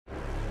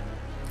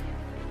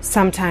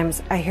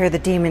Sometimes I hear the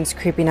demons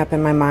creeping up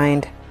in my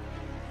mind.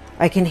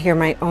 I can hear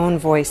my own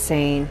voice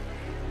saying,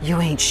 "You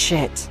ain't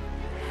shit.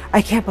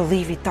 I can't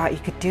believe you thought you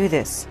could do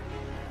this.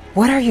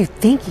 What are you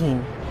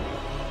thinking?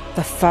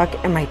 The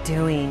fuck am I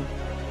doing?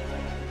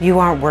 You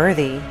aren't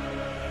worthy.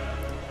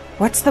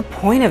 What's the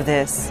point of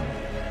this?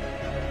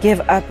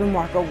 Give up and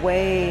walk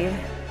away.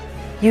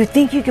 You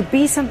think you could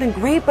be something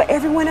great, but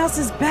everyone else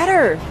is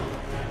better.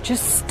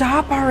 Just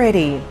stop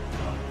already."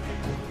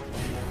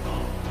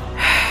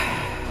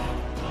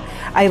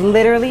 I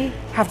literally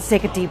have to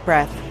take a deep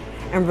breath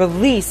and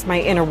release my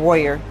inner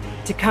warrior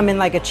to come in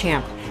like a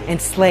champ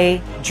and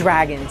slay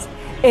dragons.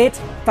 It's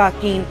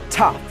fucking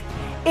tough.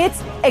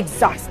 It's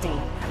exhausting.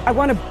 I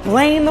want to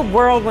blame the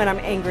world when I'm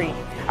angry.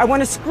 I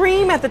want to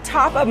scream at the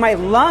top of my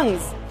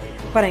lungs.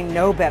 But I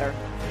know better.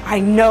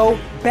 I know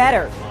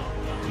better.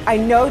 I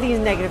know these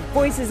negative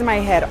voices in my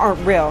head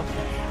aren't real.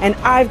 And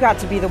I've got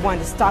to be the one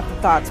to stop the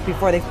thoughts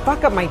before they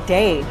fuck up my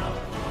day,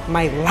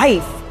 my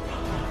life.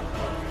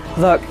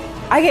 Look,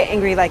 I get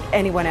angry like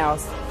anyone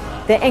else.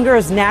 The anger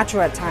is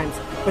natural at times,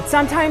 but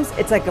sometimes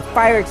it's like a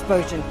fire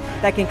explosion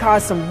that can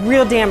cause some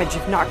real damage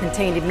if not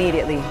contained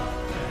immediately.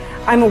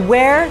 I'm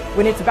aware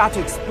when it's about to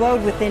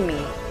explode within me.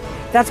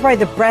 That's why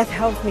the breath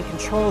helps me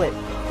control it,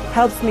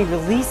 helps me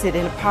release it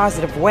in a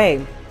positive way.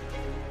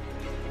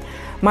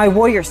 My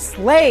warrior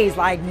slays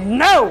like,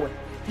 "No!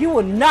 You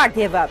will not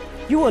give up.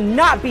 You will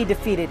not be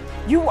defeated.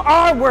 You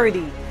are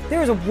worthy.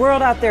 There is a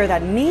world out there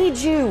that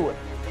needs you."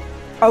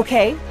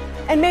 Okay?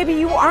 And maybe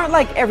you aren't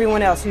like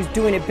everyone else who's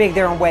doing it big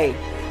their own way.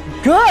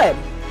 Good.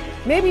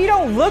 Maybe you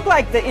don't look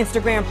like the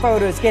Instagram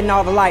photos getting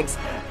all the likes.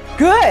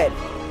 Good.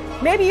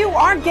 Maybe you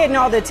aren't getting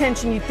all the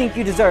attention you think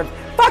you deserve.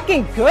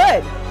 Fucking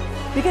good.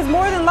 Because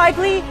more than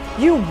likely,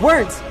 you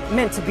weren't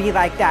meant to be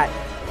like that.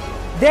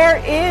 There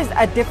is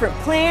a different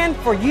plan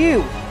for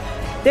you.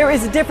 There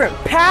is a different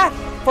path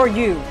for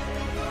you.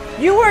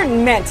 You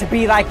weren't meant to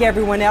be like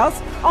everyone else.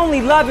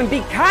 Only love and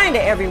be kind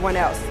to everyone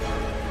else.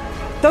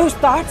 Those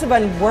thoughts of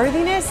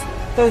unworthiness,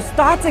 those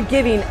thoughts of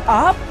giving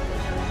up,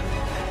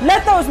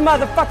 let those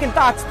motherfucking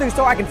thoughts through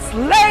so I can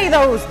slay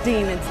those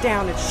demons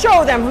down and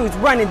show them who's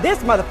running this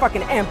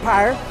motherfucking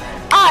empire.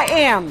 I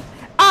am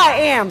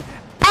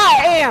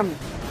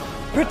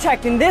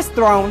protecting this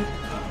throne.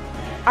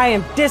 I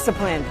am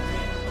disciplined.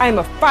 I am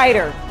a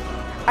fighter.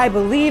 I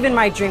believe in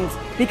my dreams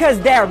because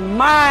they're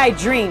my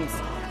dreams.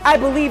 I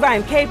believe I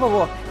am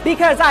capable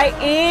because I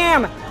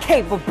am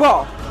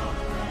capable.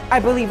 I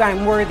believe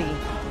I'm worthy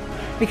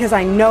because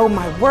I know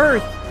my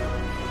worth.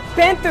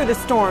 Been through the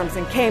storms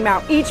and came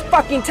out each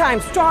fucking time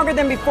stronger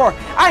than before.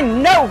 I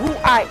know who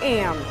I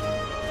am.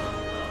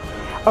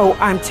 Oh,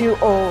 I'm too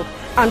old.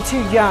 I'm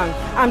too young.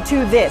 I'm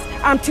too this.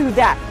 I'm too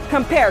that.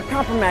 Compare,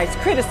 compromise,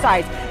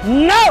 criticize.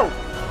 No!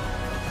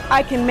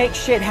 I can make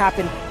shit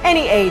happen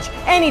any age,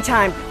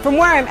 anytime, from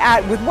where I'm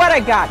at with what I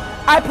got.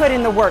 I put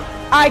in the work.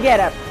 I get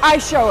up. I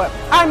show up.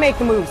 I make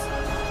the moves.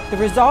 The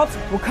results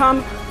will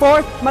come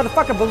forth.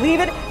 Motherfucker, believe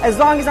it. As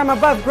long as I'm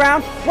above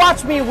ground,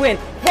 watch me win.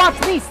 Watch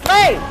me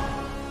slay.